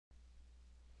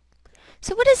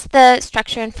So what is the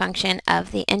structure and function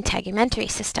of the integumentary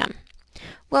system?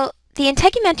 Well, the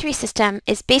integumentary system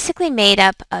is basically made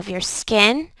up of your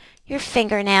skin, your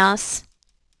fingernails,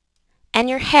 and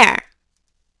your hair.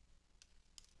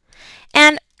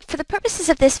 And for the purposes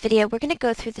of this video, we're going to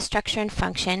go through the structure and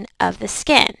function of the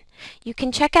skin. You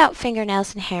can check out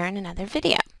fingernails and hair in another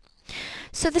video.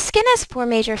 So the skin has four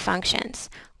major functions.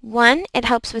 One, it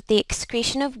helps with the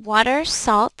excretion of water,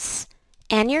 salts,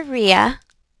 and urea.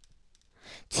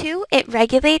 Two, it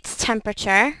regulates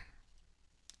temperature.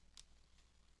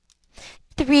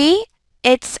 Three,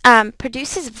 it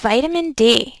produces vitamin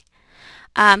D,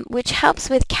 which helps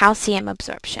with calcium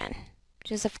absorption,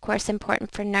 which is of course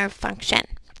important for nerve function,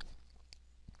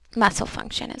 muscle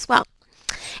function as well.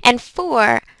 And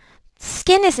four,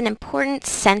 skin is an important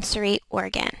sensory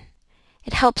organ.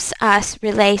 It helps us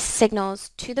relay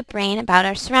signals to the brain about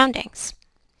our surroundings.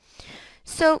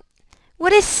 So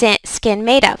what is skin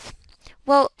made of?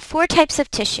 Well, four types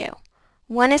of tissue.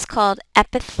 One is called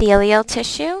epithelial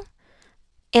tissue.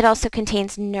 It also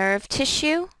contains nerve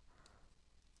tissue,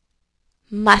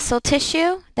 muscle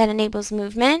tissue that enables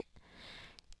movement,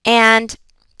 and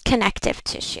connective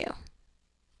tissue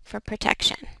for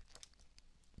protection.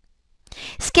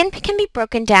 Skin can be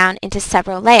broken down into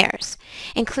several layers,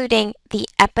 including the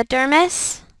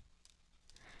epidermis,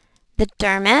 the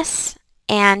dermis,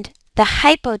 and the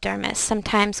hypodermis,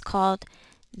 sometimes called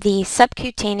the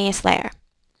subcutaneous layer.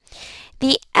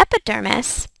 The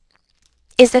epidermis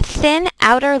is a thin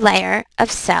outer layer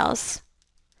of cells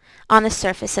on the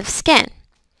surface of skin,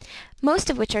 most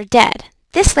of which are dead.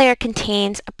 This layer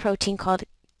contains a protein called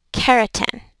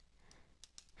keratin.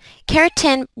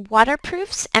 Keratin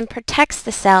waterproofs and protects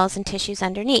the cells and tissues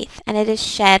underneath, and it is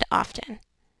shed often.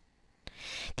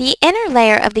 The inner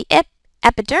layer of the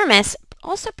epidermis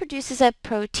also produces a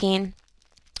pigment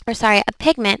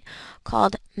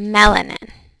called melanin.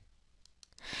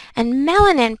 And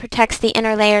melanin protects the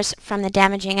inner layers from the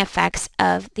damaging effects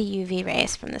of the UV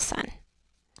rays from the sun.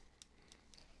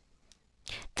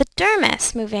 The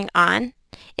dermis, moving on,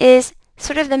 is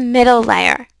sort of the middle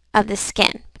layer of the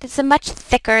skin, but it's a much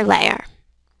thicker layer.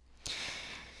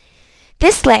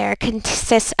 This layer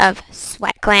consists of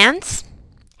sweat glands,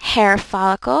 hair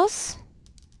follicles,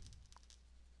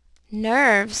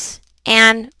 nerves,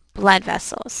 and blood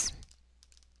vessels.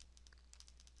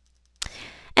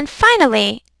 And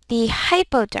finally, the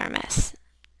hypodermis,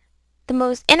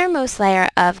 the innermost layer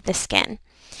of the skin,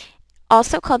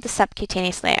 also called the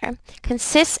subcutaneous layer,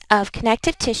 consists of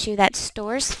connective tissue that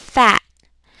stores fat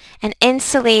and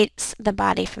insulates the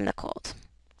body from the cold.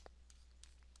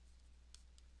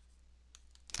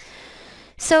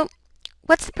 So,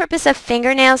 what's the purpose of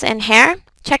fingernails and hair?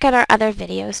 Check out our other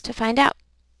videos to find out.